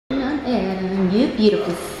Adam, you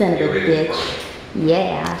beautiful son of a bitch.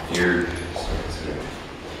 Yeah. You're...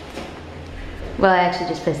 Well, I actually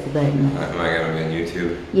just pressed the button. Am I gonna be on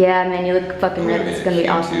YouTube? Yeah, man, you look fucking red. It's gonna be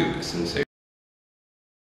awesome. YouTube sensation.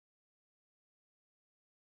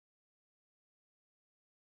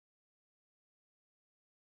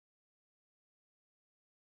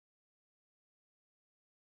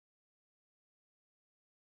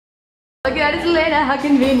 Look at that, it's Helena, how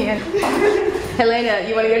convenient. Helena,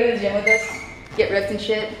 you wanna go to the gym with us? Get ripped and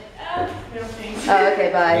shit? No thanks. Oh,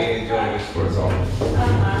 okay, bye. Me doing this sports all.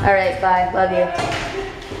 Alright, bye, love you.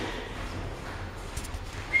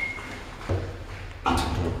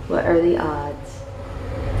 What are the odds?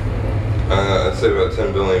 I'd say about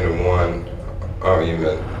 10 billion to 1. Oh,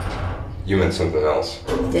 you meant something else.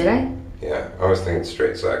 Did I? Yeah, I was thinking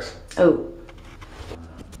straight sex. Oh.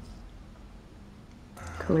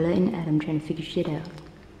 Cola and Adam trying to figure shit out.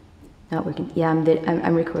 Not working. Yeah,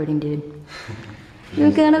 I'm recording, dude.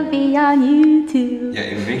 You're gonna be on YouTube. Yeah,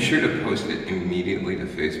 and make sure to post it immediately to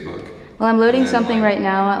Facebook. Well, I'm loading something right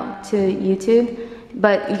now to YouTube,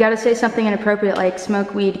 but you gotta say something inappropriate like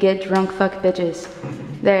smoke weed, get drunk, fuck bitches.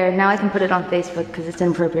 There, now I can put it on Facebook because it's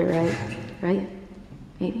inappropriate, right? Right?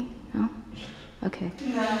 Maybe? No? Okay.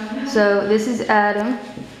 So this is Adam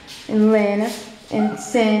and Lena and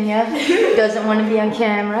Senya. Doesn't want to be on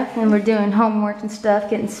camera, and we're doing homework and stuff,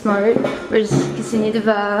 getting smart. Where's Ksenia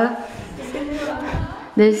Deva?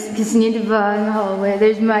 There's Ksenia Deva in the hallway.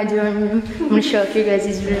 There's my dorm room. I'm gonna show up your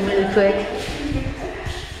guys' room really quick.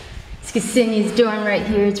 It's Ksenia's dorm right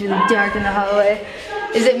here. It's really dark in the hallway.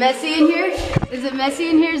 Is it messy in here? Is it messy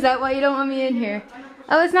in here? Is that why you don't want me in here?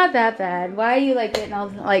 Oh, it's not that bad. Why are you like getting all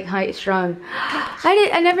like high strung?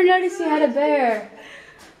 I never noticed you had a bear.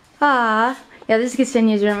 Ah, yeah, this is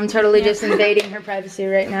Ksenia's room. I'm totally just invading her privacy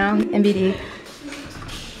right now. MBD.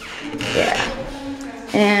 Yeah.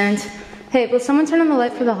 And hey, will someone turn on the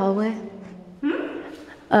light for the hallway?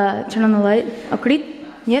 Turn on the light. Okrit?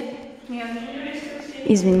 Yep.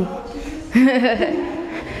 Izvini.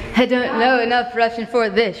 I don't know enough Russian for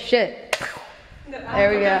this shit. There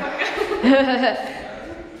we go.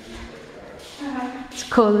 It's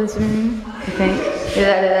Cola's room, I think.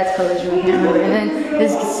 Yeah, that's Cola's room, I can't remember. And then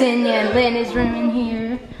there's Ksenia and Lena's room in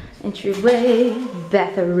here. Entryway,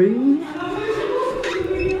 bathroom.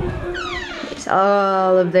 It's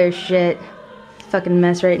all of their shit. It's a fucking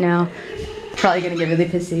mess right now. Probably gonna get really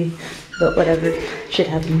pissy, but whatever. Shit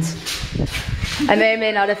happens. I may or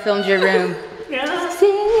may not have filmed your room.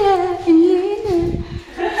 Ksenia and Lena.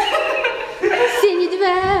 Ksenia.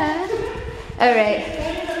 Alright.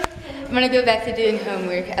 I'm gonna go back to doing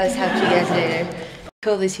homework. I'll talk to you guys later.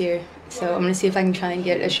 Cole is here, so I'm gonna see if I can try and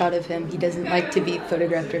get a shot of him. He doesn't like to be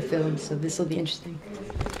photographed or filmed, so this will be interesting.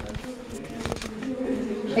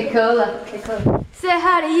 Hey Cola. Hey Cola. Say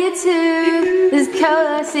hi to YouTube. This is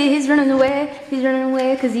Cola. See, he's running away. He's running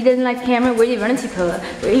away because he doesn't like the camera. Where are you running to, Cola?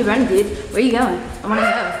 Where are you running, dude? Where are you going? I wanna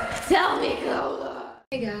know. Tell me, Cola.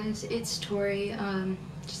 Hey guys, it's Tori.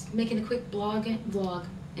 Just making a quick vlog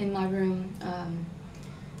in my room.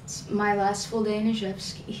 It's my last full day in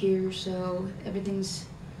Izhevsk here, so everything's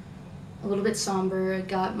a little bit somber. I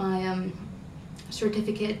got my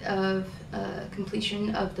certificate of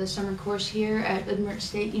completion of the summer course here at Izhevsk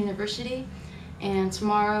State University, and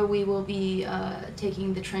tomorrow we will be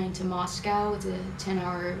taking the train to Moscow. It's a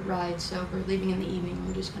 10-hour ride, so we're leaving in the evening.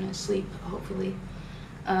 We're just gonna sleep, hopefully.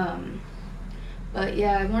 But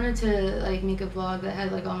yeah, I wanted to like make a vlog that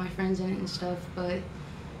had like all my friends in it and stuff, but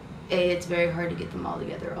A, it's very hard to get them all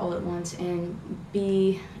together all at once, and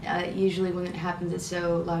B, usually when it happens it's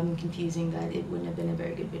so loud and confusing that it wouldn't have been a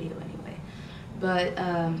very good video anyway. But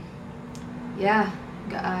yeah,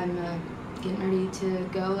 I'm getting ready to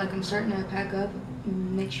go. Like, I'm starting to pack up,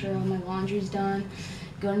 make sure all my laundry's done,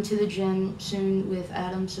 going to the gym soon with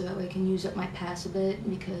Adam so that way I can use up my pass a bit,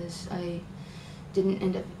 because I didn't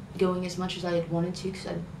end up going as much as I had wanted to because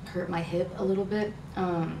I hurt my hip a little bit.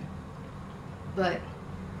 But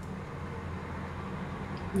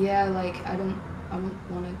yeah, like I don't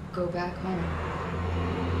want to go back home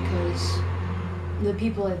because the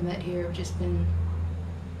people I've met here have just been,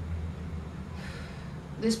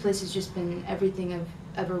 this place has just been everything I've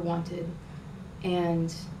ever wanted,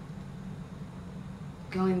 and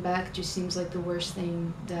going back just seems like the worst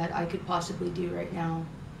thing that I could possibly do right now,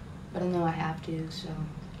 but I know I have to, so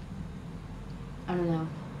I don't know.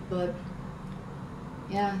 But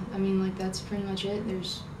yeah, I mean, like, that's pretty much it.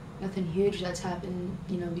 There's nothing huge that's happened,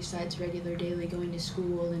 you know, besides regular daily going to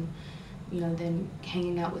school and, you know, then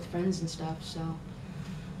hanging out with friends and stuff, so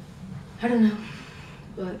I don't know.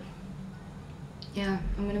 But yeah,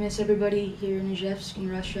 I'm gonna miss everybody here in Izhevsk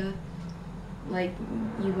in Russia, like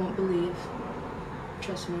you won't believe.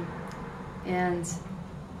 Trust me. And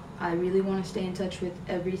I really want to stay in touch with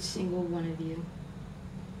every single one of you.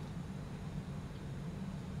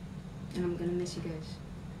 And I'm gonna miss you guys.